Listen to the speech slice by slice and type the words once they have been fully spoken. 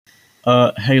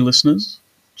Hey, listeners,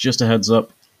 just a heads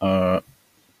up.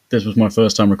 This was my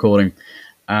first time recording,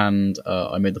 and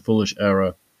I made the foolish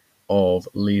error of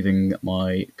leaving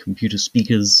my computer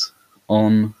speakers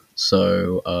on.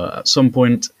 So, at some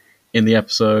point in the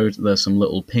episode, there's some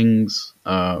little pings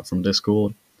from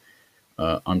Discord.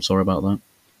 I'm sorry about that.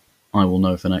 I will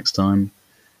know for next time.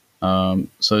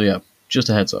 So, yeah, just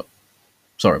a heads up.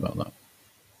 Sorry about that.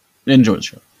 Enjoy the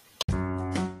show.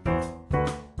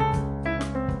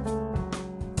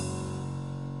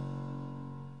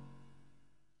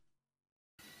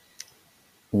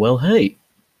 Well, hey,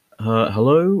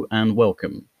 hello and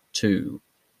welcome to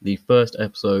the first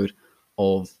episode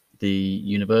of the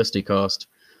YouniversityCast.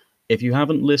 If you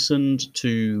haven't listened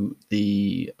to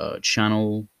the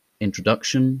channel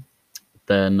introduction,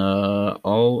 then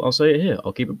I'll say it here.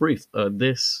 I'll keep it brief.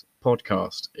 This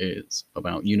podcast is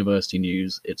about university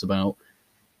news. It's about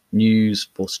news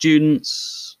for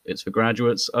students. It's for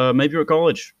graduates. Maybe you're at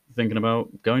college thinking about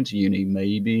going to uni.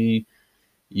 Maybe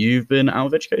you've been out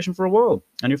of education for a while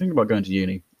and you're thinking about going to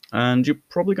uni. And you're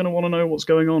probably going to want to know what's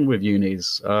going on with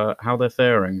unis, how they're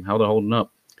faring, how they're holding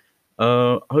up.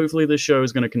 Hopefully, this show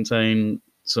is going to contain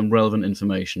some relevant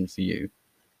information for you.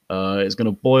 It's going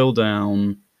to boil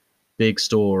down big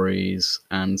stories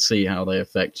and see how they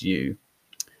affect you.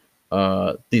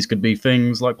 These could be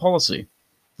things like policy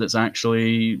that's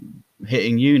actually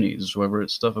hitting unis, whether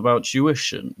it's stuff about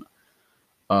tuition,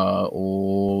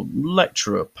 or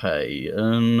lecturer pay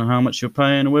and how much you're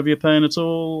paying, whether you're paying at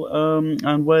all,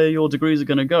 and where your degrees are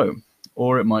going to go.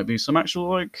 Or it might be some actual,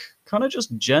 like, kind of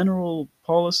just general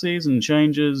policies and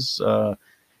changes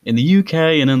in the UK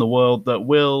and in the world that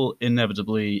will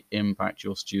inevitably impact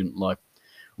your student life.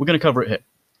 We're going to cover it here.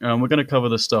 We're going to cover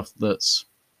the stuff that's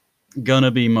going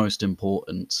to be most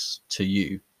important to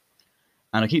you.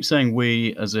 And I keep saying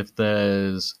we as if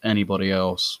there's anybody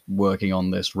else working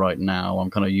on this right now. I'm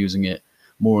kind of using it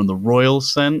more in the royal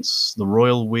sense, the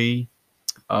royal we,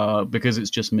 because it's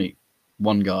just me,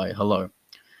 one guy. Hello.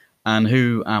 And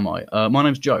who am I? My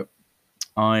name's Joe.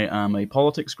 I am a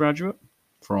politics graduate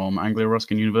from Anglia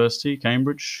Ruskin University,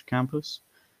 Cambridge campus.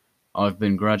 I've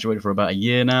been graduated for about a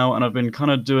year now, and I've been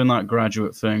kind of doing that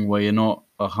graduate thing where you're not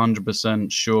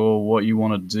 100% sure what you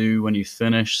want to do when you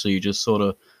finish, so you just sort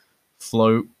of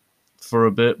float for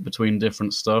a bit between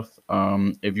different stuff.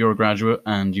 If you're a graduate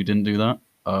and you didn't do that,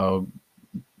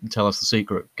 tell us the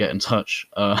secret. Get in touch.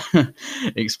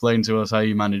 Explain to us how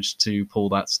you managed to pull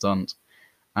that stunt,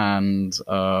 and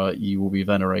you will be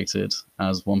venerated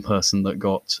as one person that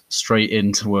got straight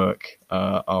into work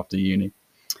after uni.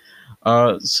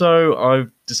 So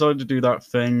I've decided to do that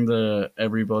thing that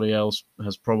everybody else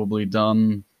has probably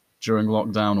done during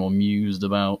lockdown or mused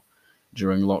about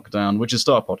during lockdown, which is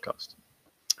start a podcast.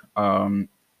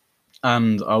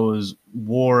 And I was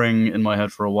warring in my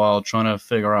head for a while, trying to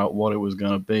figure out what it was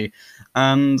going to be.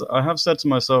 And I have said to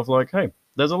myself, like, hey,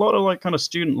 there's a lot of like kind of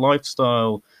student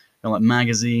lifestyle, like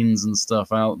magazines and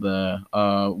stuff out there.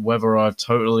 Whether I've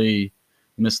totally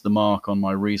missed the mark on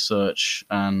my research,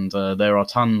 and there are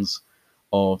tons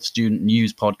of student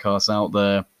news podcasts out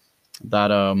there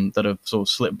that have sort of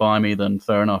slipped by me, then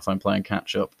fair enough, I'm playing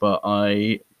catch up. But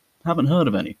I haven't heard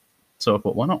of any, so I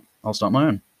thought, why not? I'll start my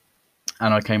own.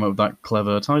 And I came up with that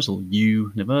clever title,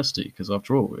 Youniversity, because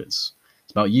after all, it's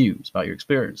about you, it's about your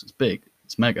experience, it's big,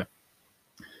 it's mega.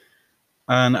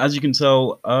 And as you can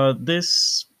tell,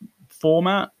 this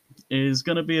format is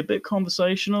going to be a bit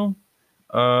conversational.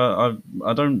 I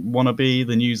don't want to be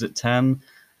the news at 10.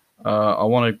 I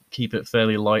want to keep it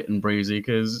fairly light and breezy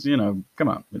because, come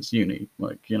on, it's uni.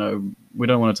 Like, we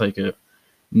don't want to take it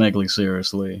megally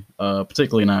seriously,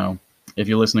 particularly now. If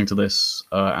you're listening to this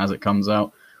as it comes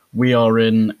out, we are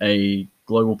in a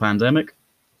global pandemic,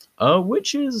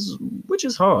 which is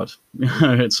hard.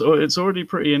 It's already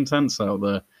pretty intense out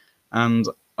there, and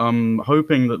I'm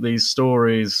hoping that these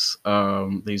stories,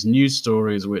 these news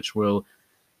stories, which will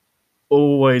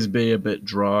always be a bit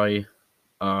dry,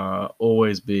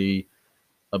 always be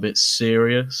a bit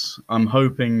serious. I'm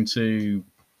hoping to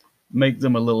make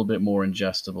them a little bit more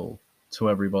ingestible to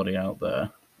everybody out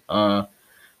there.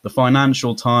 The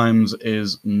Financial Times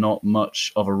is not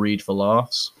much of a read for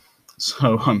laughs,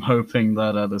 so I'm hoping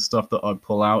that the stuff that I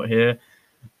pull out here,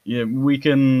 we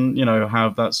can,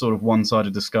 have that sort of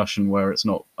one-sided discussion where it's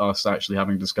not us actually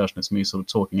having a discussion, it's me sort of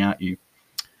talking at you.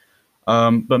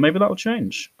 But maybe that'll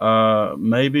change.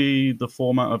 Maybe the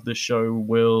format of this show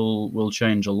will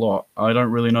change a lot. I don't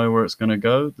really know where it's going to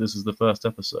go. This is the first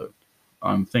episode.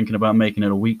 I'm thinking about making it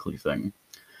a weekly thing.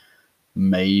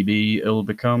 Maybe it'll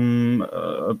become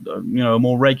a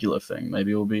more regular thing.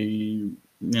 Maybe it'll be,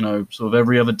 sort of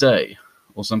every other day,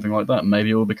 or something like that.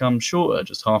 Maybe it will become shorter,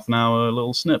 just half an hour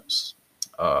little snips.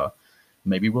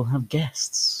 Maybe we'll have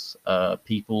guests,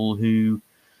 people who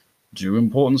do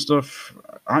important stuff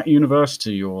at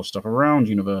university or stuff around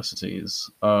universities.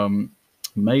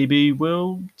 Maybe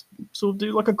we'll sort of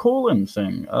do like a call-in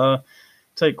thing,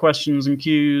 take questions and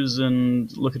cues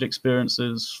and look at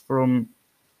experiences from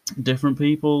different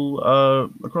people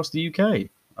across the UK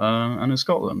and in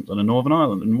Scotland and in Northern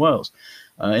Ireland and Wales,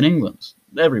 in England,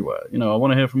 everywhere. I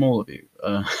want to hear from all of you.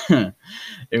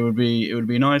 It would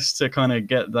be nice to kind of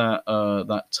get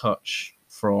that touch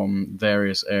from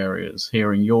various areas,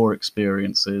 hearing your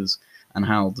experiences and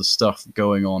how the stuff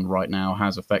going on right now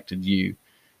has affected you.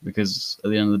 Because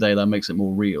at the end of the day, that makes it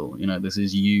more real. This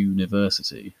is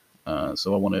university,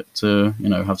 so I want it to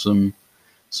have some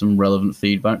relevant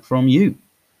feedback from you,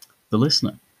 the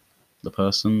listener, the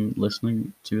person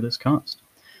listening to this cast.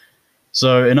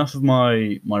 So enough of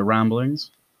my ramblings.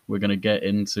 We're going to get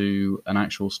into an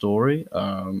actual story,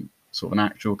 sort of an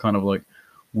actual kind of like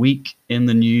week in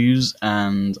the news,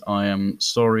 and I am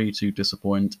sorry to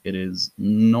disappoint. It is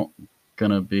not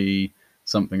going to be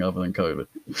something other than COVID.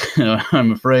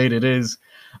 I'm afraid it is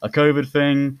a COVID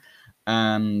thing,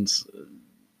 and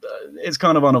it's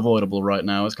kind of unavoidable right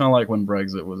now. It's kind of like when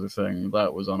Brexit was a thing.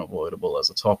 That was unavoidable as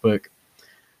a topic.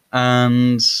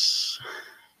 And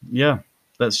yeah,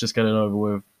 let's just get it over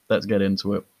with. Let's get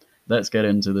into it. Let's get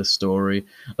into this story.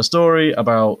 A story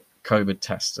about COVID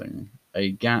testing,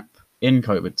 a gap in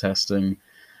COVID testing,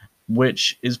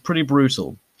 which is pretty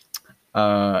brutal.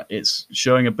 It's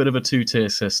showing a bit of a two-tier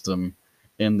system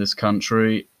in this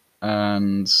country,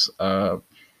 and you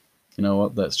know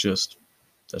what? Let's just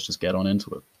get on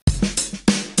into it.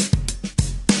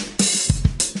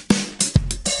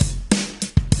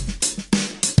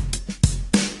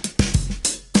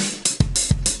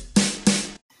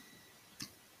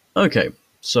 Okay,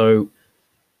 so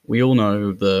we all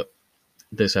know that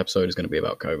this episode is going to be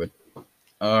about COVID.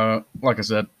 Like I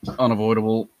said,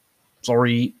 unavoidable.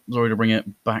 Sorry to bring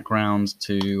it background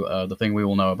to the thing we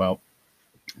all know about,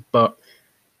 but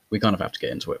we kind of have to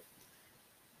get into it.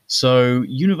 So,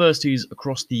 universities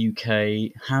across the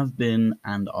UK have been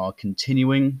and are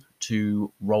continuing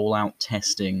to roll out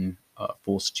testing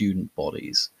for student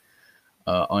bodies.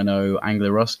 I know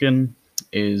Anglia Ruskin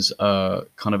is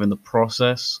kind of in the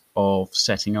process of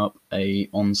setting up a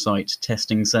on-site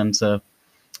testing centre,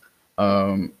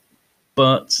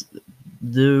 but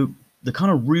the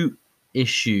kind of root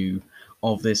issue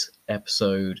of this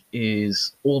episode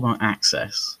is all about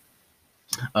access.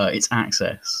 It's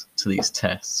access to these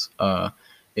tests.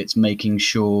 It's making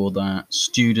sure that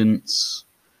students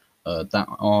that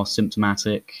are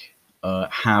symptomatic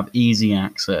have easy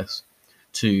access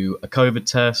to a COVID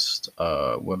test,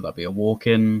 whether that be a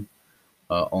walk-in,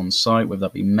 on site, whether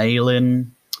that be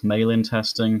mail-in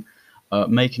testing,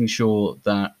 making sure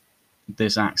that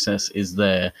this access is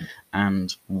there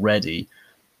and ready.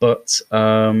 But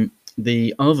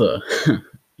the other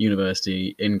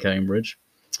university in Cambridge,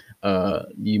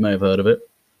 you may have heard of it,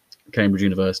 Cambridge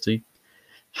University,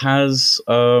 has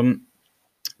been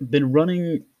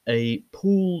running a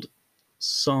pooled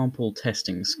sample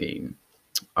testing scheme,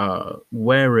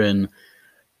 wherein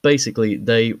basically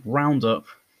they round up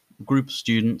a group of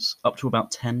students, up to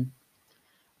about 10,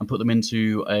 and put them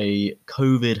into a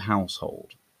COVID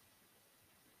household.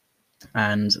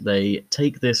 And they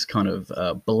take this kind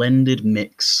of blended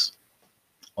mix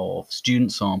of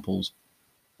student samples,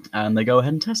 and they go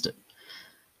ahead and test it.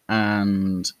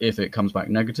 And if it comes back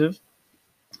negative,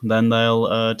 then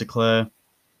they'll declare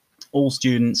all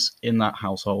students in that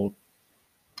household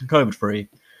COVID-free,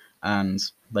 and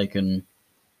they can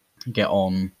get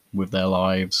on with their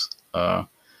lives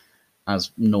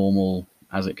as normal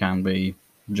as it can be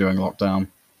during lockdown.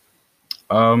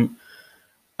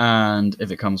 And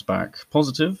if it comes back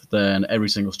positive, then every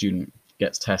single student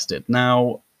gets tested.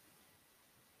 Now,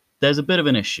 there's a bit of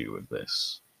an issue with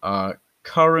this.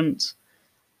 Current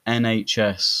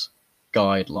NHS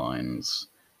guidelines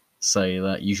say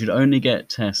that you should only get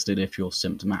tested if you're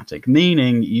symptomatic,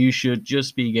 meaning you should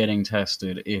just be getting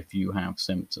tested if you have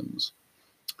symptoms.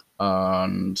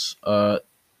 And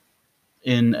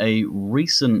in a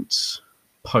recent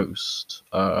post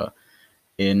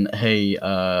in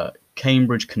a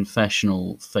Cambridge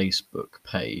Confessional Facebook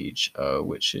page,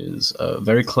 which is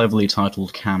very cleverly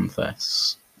titled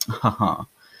Camfests.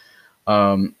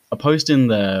 A post in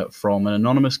there from an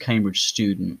anonymous Cambridge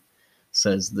student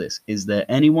says this: "Is there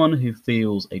anyone who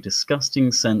feels a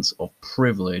disgusting sense of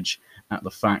privilege at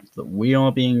the fact that we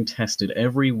are being tested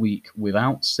every week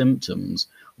without symptoms,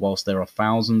 whilst there are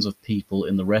thousands of people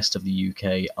in the rest of the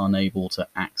UK unable to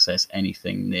access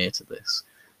anything near to this?"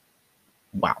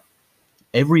 Wow.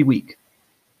 Every week.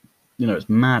 It's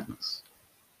madness.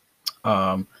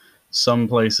 Um, some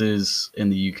places in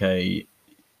the UK,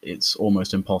 it's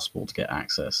almost impossible to get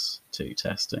access to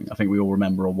testing. I think we all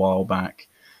remember a while back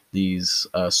these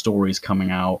stories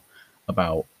coming out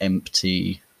about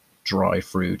empty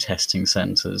drive-through testing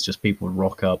centers. Just people would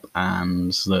rock up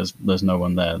and there's no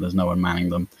one there. There's no one manning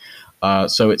them.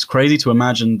 So it's crazy to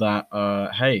imagine that,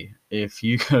 hey, if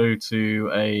you go to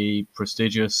a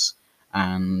prestigious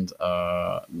and,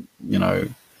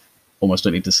 almost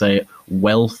don't need to say it,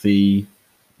 wealthy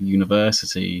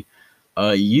university,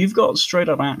 you've got straight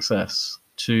up access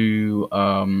to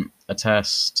a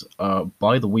test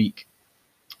by the week,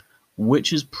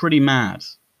 which is pretty mad,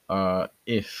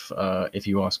 if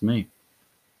you ask me.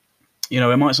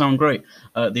 It might sound great.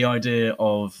 The idea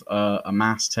of a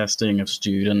mass testing of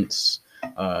students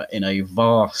in a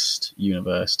vast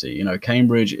university.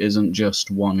 Cambridge isn't just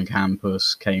one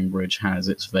campus. Cambridge has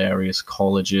its various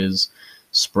colleges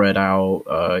spread out.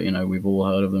 We've all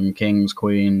heard of them: King's,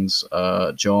 Queen's,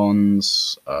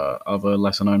 John's, other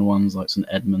lesser known ones like St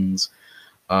Edmunds.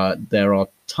 There are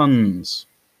tons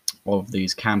of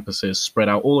these campuses spread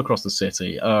out all across the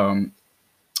city. And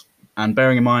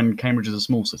bearing in mind, Cambridge is a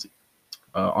small city.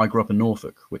 I grew up in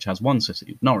Norfolk, which has one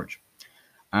city, Norwich.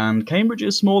 And Cambridge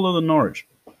is smaller than Norwich.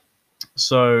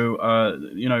 So,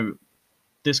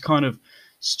 this kind of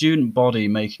student body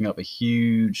making up a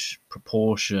huge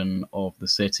proportion of the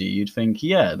city, you'd think,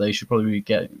 yeah, they should probably be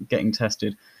getting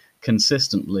tested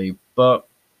consistently. But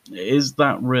is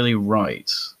that really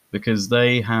right? Because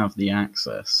they have the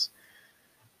access.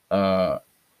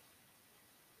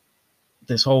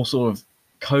 This whole sort of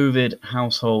COVID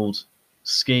household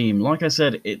scheme, like I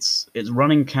said, it's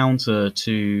running counter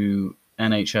to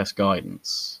NHS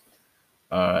guidance.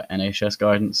 NHS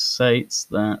guidance states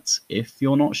that if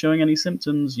you're not showing any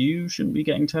symptoms, you shouldn't be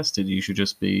getting tested. You should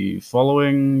just be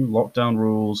following lockdown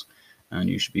rules, and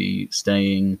you should be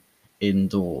staying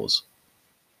indoors.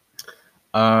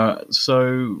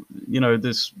 So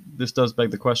this does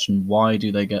beg the question: why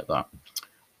do they get that?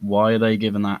 Why are they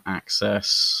given that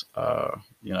access?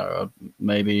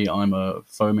 Maybe I'm a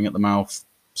foaming at the mouth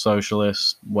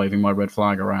socialist waving my red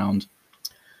flag around.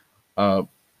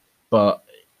 But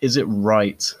is it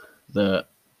right that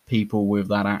people with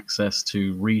that access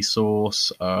to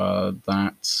resource,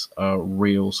 that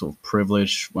real sort of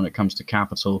privilege when it comes to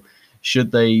capital,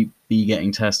 should they be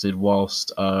getting tested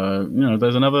whilst,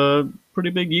 there's another pretty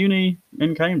big uni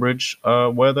in Cambridge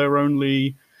where they're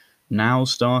only now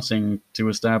starting to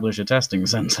establish a testing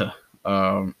centre?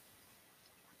 And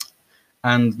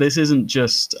this isn't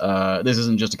just a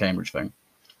Cambridge thing.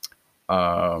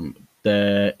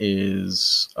 There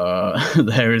is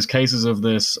cases of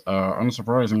this,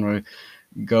 unsurprisingly,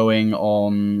 going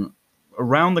on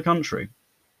around the country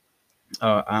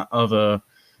at other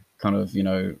kind of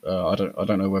I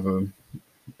don't know whether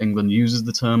England uses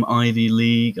the term Ivy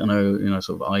League. I know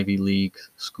sort of Ivy League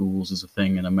schools is a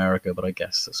thing in America, but I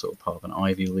guess it's sort of part of an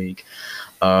Ivy League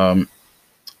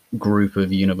group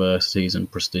of universities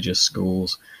and prestigious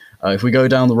schools. If we go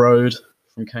down the road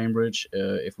from Cambridge,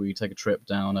 if we take a trip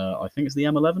down, I think it's the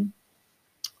M11.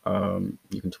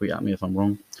 You can tweet at me if I'm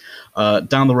wrong.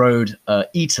 Down the road,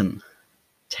 Eton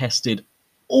tested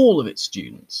all of its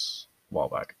students a while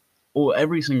back, or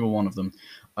every single one of them,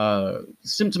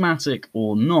 symptomatic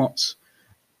or not.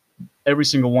 Every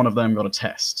single one of them got a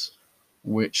test,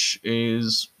 which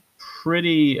is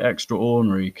pretty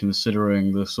extraordinary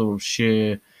considering the sort of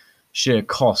sheer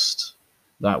cost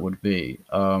that would be.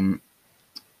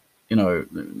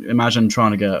 Imagine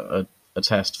trying to get a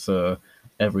test for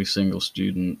every single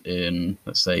student in,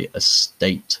 let's say, a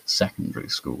state secondary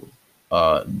school.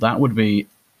 That would be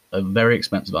a very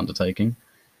expensive undertaking,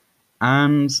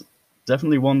 and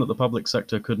definitely one that the public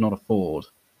sector could not afford.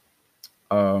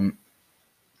 And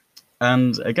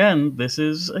again, this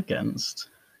is against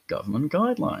government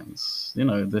guidelines.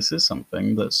 This is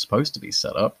something that's supposed to be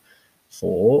set up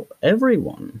for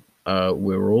everyone.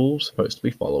 We're all supposed to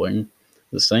be following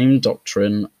the same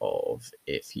doctrine of,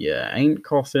 if you ain't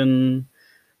coughing,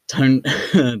 don't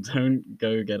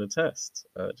go get a test.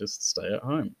 Just stay at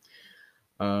home.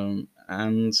 And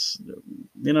it's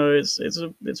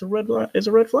a red light. It's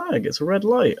a red flag. It's a red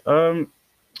light.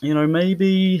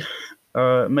 Maybe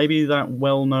that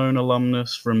well-known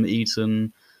alumnus from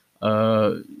Eton. We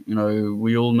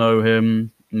all know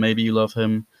him. Maybe you love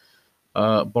him.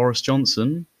 Boris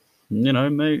Johnson.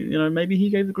 Maybe he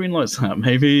gave the green light to that.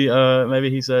 Maybe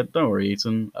he said, "Don't worry,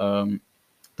 Eton.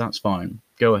 That's fine.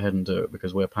 Go ahead and do it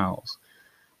because we're pals."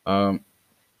 Probably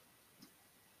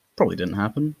didn't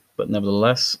happen, but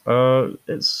nevertheless,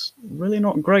 it's really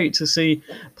not great to see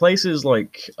places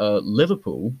like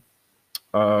Liverpool,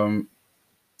 um,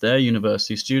 their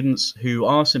university students who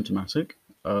are symptomatic.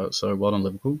 So well done,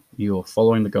 Liverpool. You're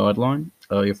following the guideline.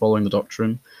 You're following the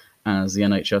doctrine, as the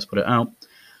NHS put it out.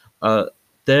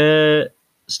 Their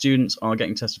students are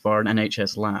getting tested via an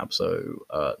NHS lab, so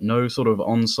no sort of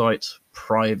on-site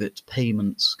private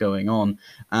payments going on,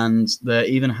 and they're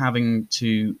even having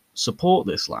to support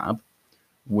this lab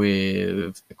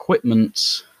with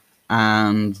equipment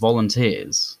and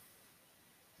volunteers.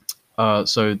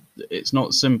 So uh, it's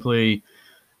not simply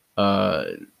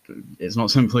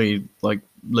like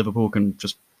Liverpool can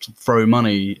just throw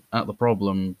money at the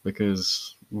problem,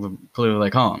 because clearly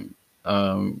they can't.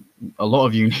 A lot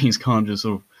of unis can't just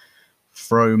sort of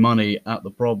throw money at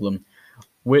the problem,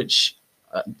 which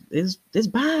is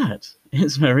bad.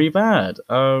 It's very bad.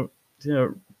 You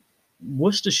know,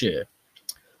 Worcestershire,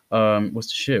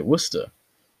 Worcester's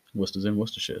in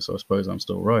Worcestershire, so I suppose I'm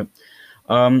still right.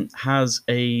 Has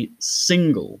a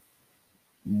single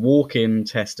walk-in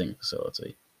testing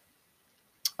facility.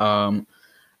 And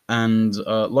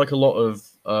like a lot of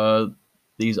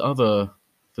these other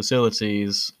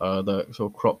facilities that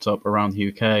sort of cropped up around the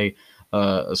UK,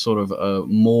 a sort of a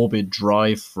morbid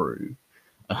drive-through,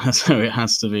 so it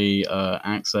has to be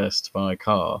accessed by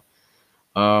car.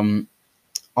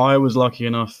 I was lucky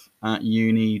enough at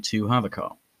uni to have a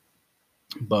car,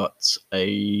 but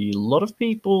a lot of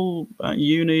people at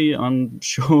uni, I'm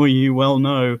sure you well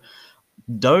know,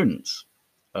 don't.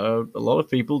 A lot of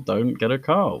people don't get a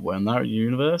car when they're at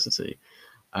university.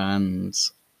 And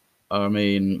I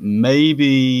mean,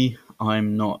 maybe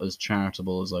I'm not as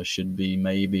charitable as I should be.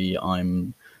 Maybe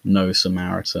I'm no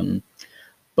Samaritan.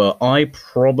 But I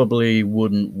probably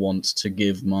wouldn't want to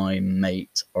give my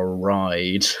mate a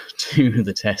ride to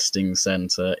the testing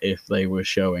centre if they were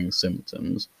showing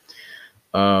symptoms.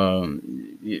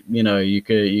 You know, you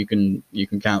can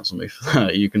cancel me for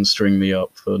that. You can string me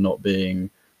up for not being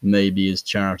maybe as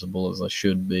charitable as I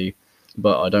should be,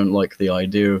 but I don't like the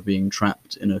idea of being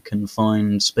trapped in a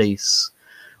confined space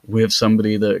with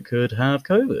somebody that could have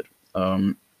COVID.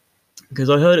 Because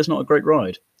I heard it's not a great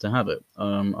ride to have it.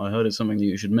 I heard it's something that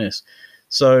you should miss.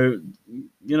 So,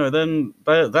 you know, then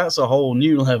that's a whole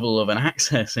new level of an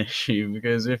access issue,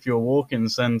 because if your walk-in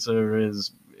centre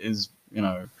is you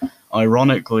know,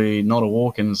 ironically not a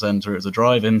walk-in centre, it's a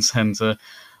drive-in centre.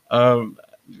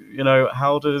 You know,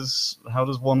 how does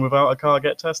one without a car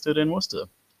get tested in Worcester?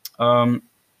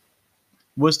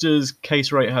 Worcester's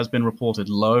case rate has been reported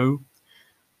low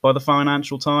by the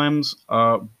Financial Times,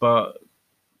 but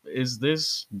is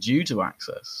this due to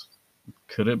access?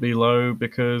 Could it be low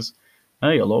because,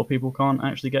 hey, a lot of people can't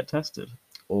actually get tested,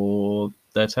 or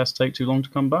their tests take too long to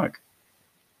come back?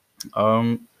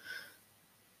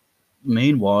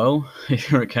 Meanwhile, if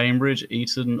you're at Cambridge,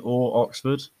 Eton, or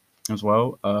Oxford as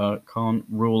well, can't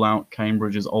rule out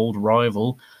Cambridge's old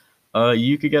rival,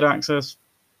 you could get access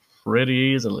pretty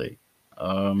easily,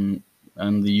 and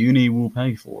the uni will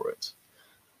pay for it.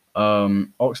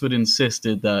 Oxford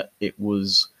insisted that it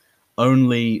was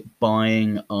only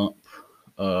buying up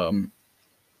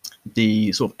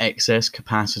the sort of excess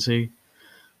capacity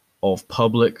of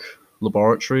public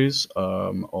laboratories,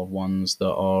 of ones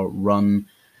that are run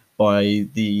by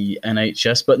the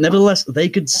NHS, but nevertheless, they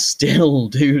could still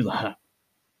do that.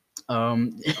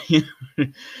 You know,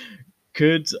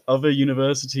 could other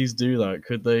universities do that?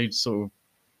 Could they sort of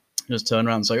just turn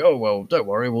around and say, "Oh well, don't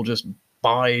worry, we'll just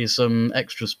buy some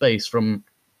extra space from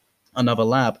another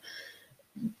lab"?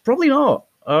 Probably not,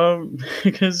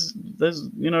 because there's,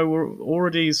 you know, we're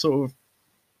already sort of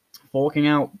forking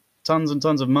out tons and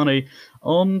tons of money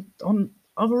on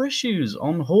other issues,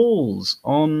 on halls,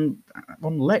 on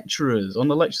lecturers, on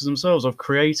the lectures themselves, of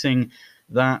creating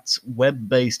that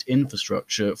web-based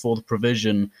infrastructure for the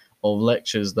provision of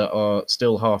lectures that are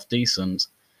still half decent.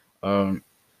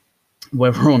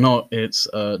 Whether or not it's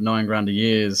 £9,000 a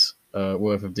year's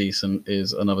worth of decent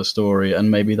is another story, and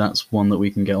maybe that's one that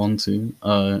we can get onto.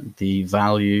 The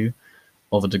value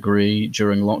of a degree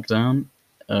during lockdown,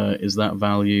 is that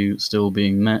value still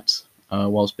being met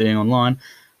whilst being online?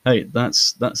 Hey,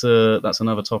 that's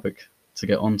another topic to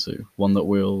get onto, one that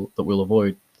we'll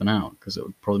avoid for now, because it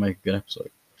would probably make a good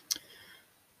episode.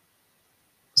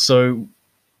 So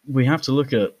we have to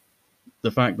look at the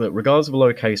fact that regardless of a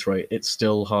low case rate, it's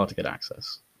still hard to get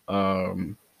access. I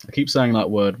keep saying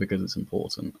that word because it's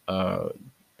important. The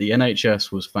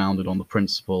NHS was founded on the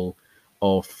principle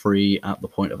of free at the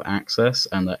point of access,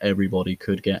 and that everybody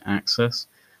could get access.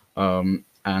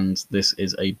 And this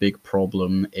is a big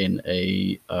problem in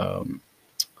a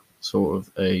sort of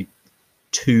a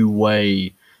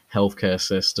two-way healthcare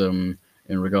system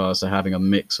in regards to having a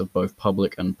mix of both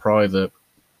public and private.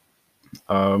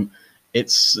 Um,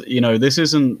 it's, this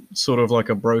isn't sort of like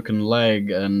a broken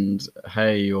leg and,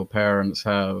 hey, your parents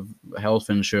have health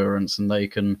insurance and they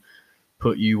can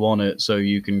put you on it so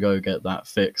you can go get that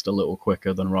fixed a little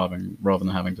quicker than rather than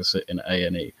having to sit in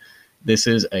A&E. This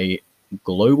is a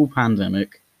global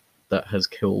pandemic that has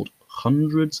killed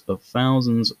hundreds of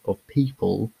thousands of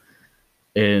people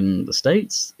in the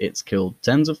States. It's killed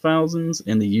tens of thousands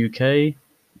in the UK,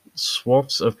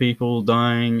 swaths of people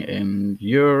dying in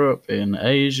Europe, in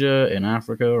Asia, in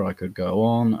Africa. I could go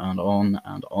on and on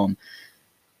and on.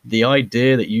 The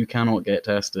idea that you cannot get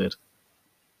tested,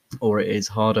 or it is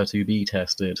harder to be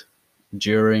tested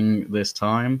during this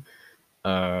time,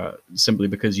 simply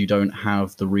because you don't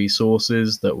have the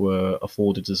resources that were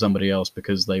afforded to somebody else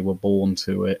because they were born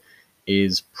to it,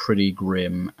 is pretty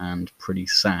grim and pretty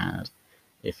sad,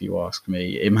 if you ask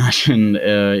me. Imagine,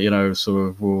 sort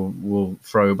of, we'll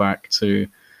throw back to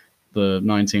the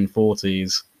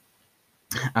 1940s,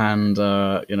 and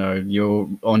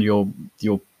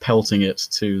you're pelting it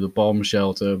to the bomb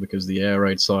shelter because the air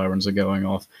raid sirens are going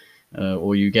off,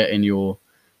 or you get in your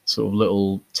sort of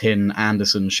little tin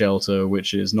Anderson shelter,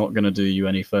 which is not going to do you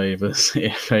any favors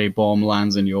if a bomb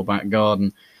lands in your back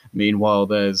garden. Meanwhile,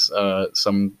 there's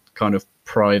some kind of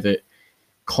private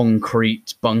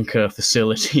concrete bunker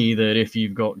facility that if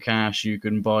you've got cash you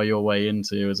can buy your way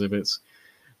into, as if it's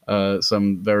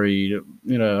some very,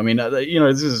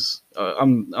 this is,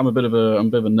 I'm a bit of a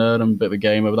nerd, I'm a bit of a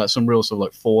gamer, but that's some real sort of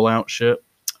like Fallout shit.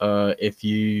 If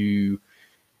you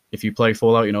play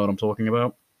Fallout, you know what I'm talking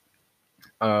about.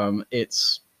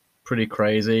 It's pretty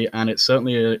crazy, and it's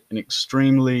certainly an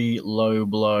extremely low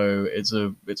blow. It's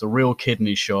a real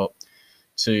kidney shot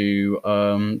to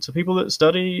people that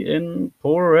study in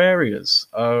poorer areas.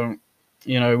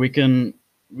 We can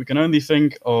only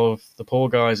think of the poor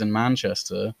guys in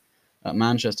Manchester, at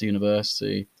Manchester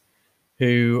University,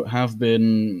 who have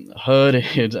been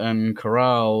herded and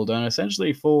corralled and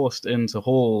essentially forced into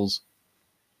halls,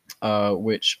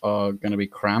 which are going to be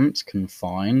cramped,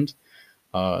 confined,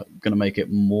 going to make it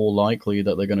more likely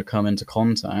that they're going to come into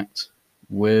contact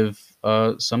with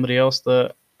somebody else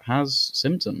that has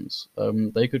symptoms.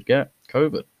 They could get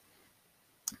COVID.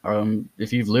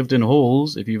 If you've lived in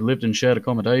halls, if you've lived in shared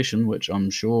accommodation, which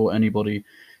I'm sure anybody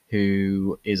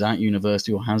who is at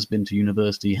university or has been to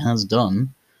university has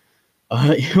done,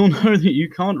 you'll know that you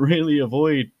can't really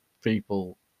avoid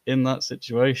people in that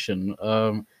situation.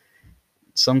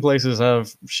 Some places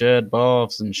have shared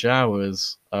baths and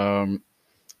showers.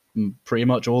 Pretty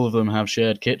much all of them have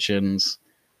shared kitchens.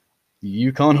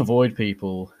 You can't avoid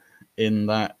people in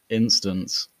that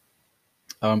instance,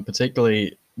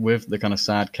 particularly with the kind of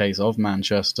sad case of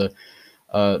Manchester.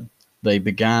 They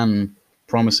began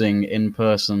promising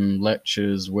in-person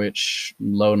lectures, which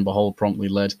lo and behold promptly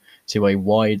led to a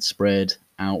widespread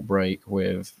outbreak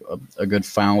with a good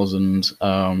thousand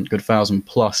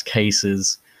plus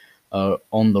cases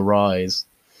on the rise.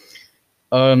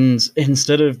 And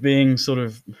instead of being sort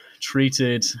of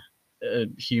treated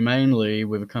humanely,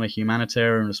 with a kind of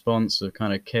humanitarian response of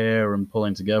kind of care and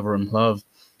pulling together and love,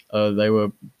 they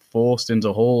were forced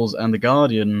into halls. And the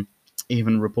Guardian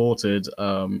even reported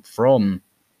from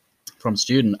a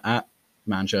student at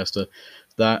Manchester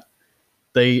that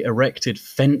they erected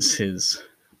fences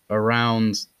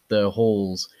around their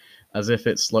halls as if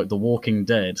it's like The Walking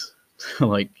Dead.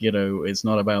 Like, it's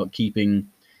not about keeping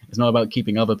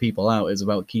other people out, it's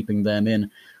about keeping them in,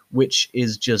 which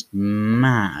is just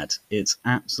mad. It's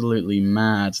absolutely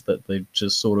mad that they've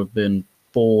just sort of been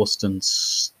forced and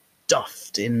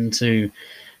stuffed into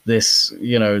this,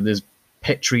 this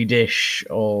petri dish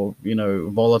of,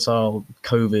 volatile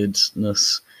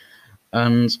COVIDness.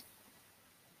 And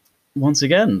once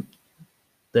again,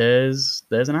 there's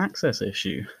an access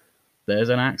issue. There's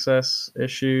an access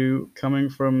issue coming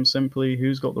from simply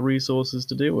who's got the resources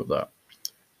to deal with that.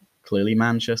 Clearly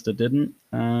Manchester didn't,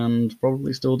 and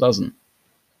probably still doesn't.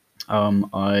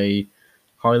 I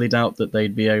highly doubt that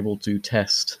they'd be able to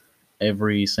test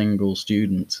every single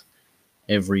student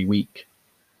every week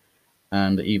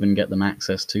and even get them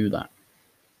access to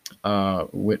that,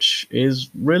 which is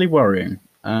really worrying.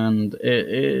 And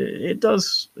it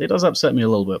does upset me a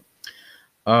little bit,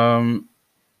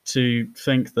 to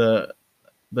think that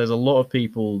there's a lot of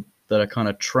people that are kind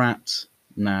of trapped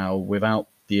now without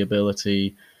the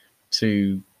ability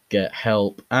to get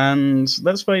help. And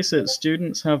let's face it,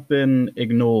 students have been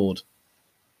ignored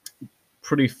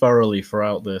pretty thoroughly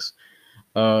throughout this.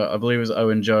 I believe it was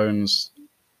Owen Jones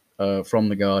from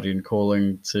The Guardian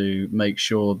calling to make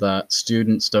sure that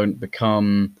students don't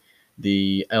become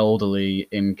the elderly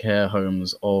in care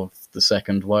homes of the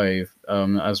second wave.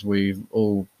 As we've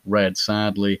all read,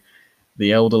 sadly,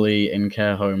 the elderly in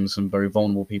care homes and very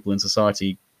vulnerable people in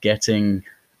society getting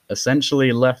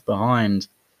essentially left behind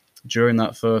during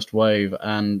that first wave,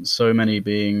 and so many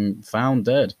being found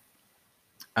dead.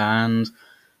 And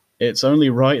it's only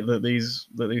right that these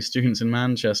students in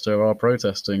Manchester are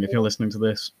protesting. If you're listening to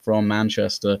this from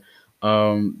Manchester,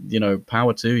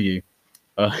 power to you.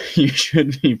 You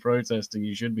should be protesting.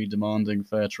 You should be demanding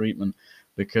fair treatment,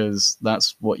 because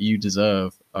that's what you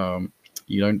deserve.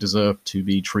 You don't deserve to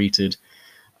be treated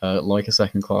like a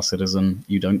second-class citizen.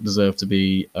 You don't deserve to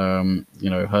be,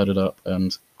 herded up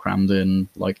and crammed in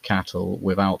like cattle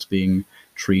without being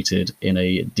treated in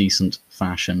a decent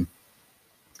fashion.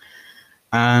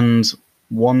 And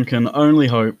one can only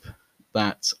hope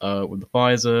that with the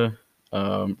Pfizer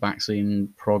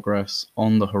vaccine progress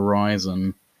on the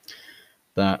horizon,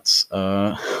 that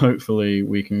hopefully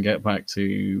we can get back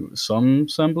to some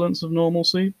semblance of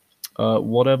normalcy,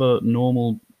 whatever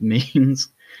normal means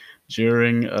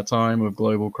during a time of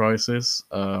global crisis.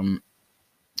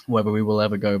 Whether we will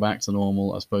ever go back to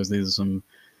normal, I suppose these are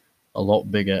a lot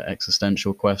bigger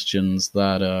existential questions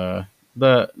that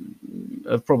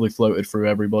have probably floated through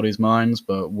everybody's minds,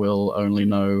 but we'll only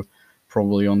know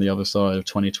probably on the other side of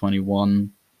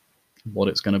 2021 what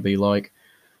it's going to be like.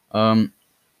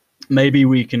 Maybe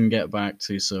we can get back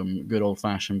to some good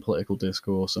old-fashioned political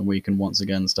discourse, and we can once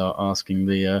again start asking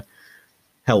the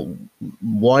hell,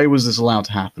 why was this allowed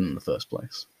to happen in the first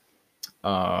place?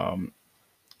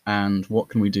 And what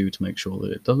can we do to make sure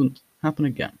that it doesn't happen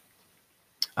again?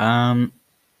 And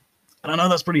I know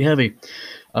that's pretty heavy.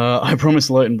 I promised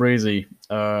light and breezy,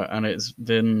 and it's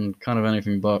been kind of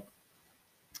anything but.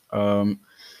 And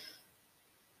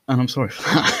I'm sorry for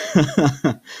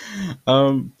that.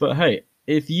 But hey,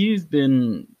 if you've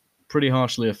been pretty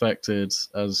harshly affected,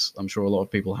 as I'm sure a lot of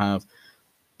people have,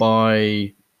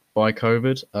 by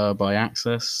COVID, by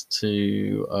access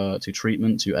to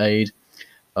treatment, to aid,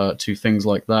 to things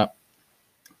like that,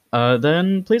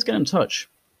 then please get in touch.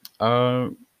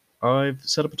 I've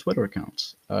set up a Twitter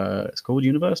account. It's called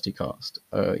YouniversityCast.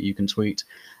 You can tweet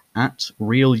at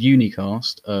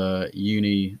RealUniCast,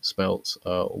 uni spelt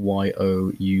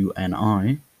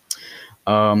YOUNI.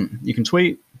 You can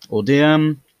tweet or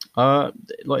DM.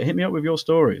 Hit me up with your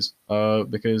stories,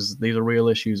 because these are real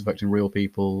issues affecting real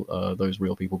people. Those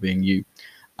real people being you,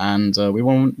 and we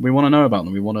want to know about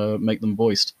them. We want to make them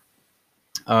voiced.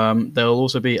 There'll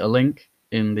also be a link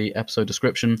in the episode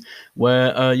description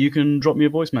where you can drop me a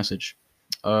voice message.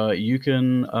 You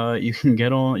can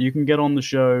get on the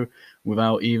show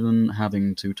without even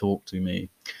having to talk to me.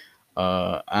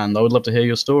 And I would love to hear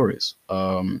your stories.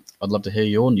 I'd love to hear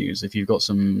your news. If you've got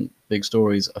some big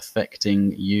stories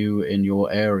affecting you in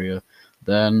your area,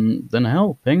 then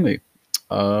hell, ping me.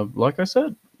 Like I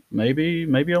said, maybe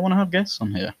I want to have guests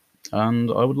on here, and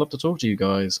I would love to talk to you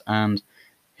guys and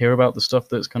hear about the stuff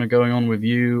that's kind of going on with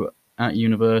you at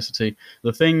university,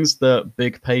 the things that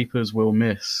big papers will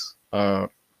miss.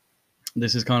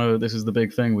 This is the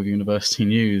big thing with university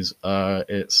news.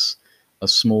 It's a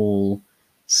small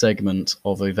segment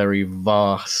of a very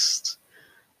vast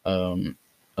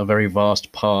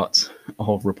part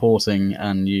of reporting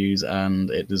and news,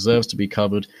 and it deserves to be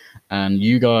covered. And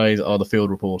you guys are the field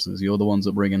reporters. You're the ones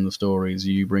that bring in the stories.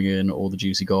 You bring in all the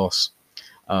juicy goss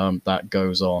that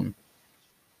goes on.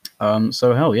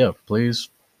 So hell yeah, please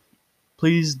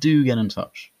do get in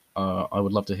touch. I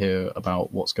would love to hear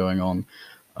about what's going on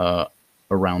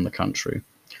around the country.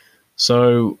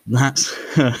 So that's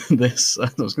this. I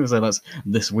was going to say that's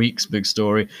this week's big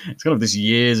story. It's kind of this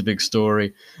year's big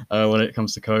story when it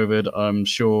comes to COVID. I'm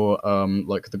sure,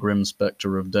 like the grim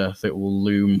specter of death, it will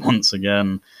loom once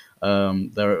again.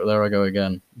 There I go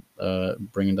again,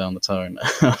 bringing down the tone.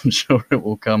 I'm sure it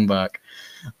will come back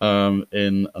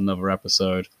in another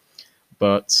episode.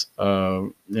 But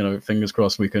fingers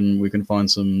crossed we can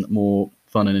find some more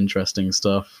fun and interesting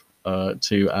stuff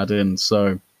to add in.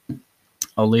 So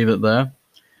I'll leave it there.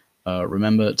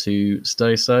 Remember to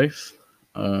stay safe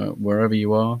wherever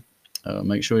you are.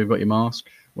 Make sure you've got your mask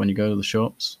when you go to the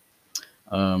shops.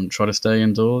 Try to stay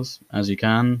indoors as you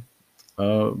can.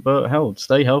 But hell,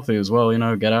 stay healthy as well.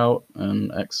 Get out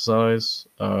and exercise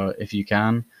if you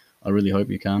can. I really hope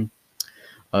you can.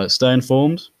 Stay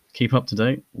informed. Keep up to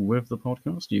date with the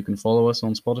podcast. You can follow us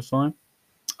on Spotify.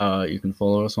 You can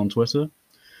follow us on Twitter.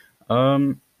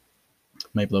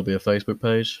 Maybe there'll be a Facebook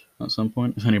page at some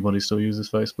point, if anybody still uses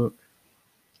Facebook.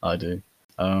 I do.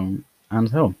 And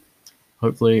hell,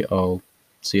 hopefully I'll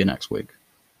see you next week.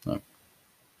 So,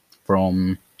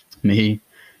 from me,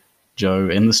 Joe,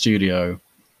 in the studio,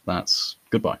 that's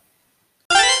goodbye.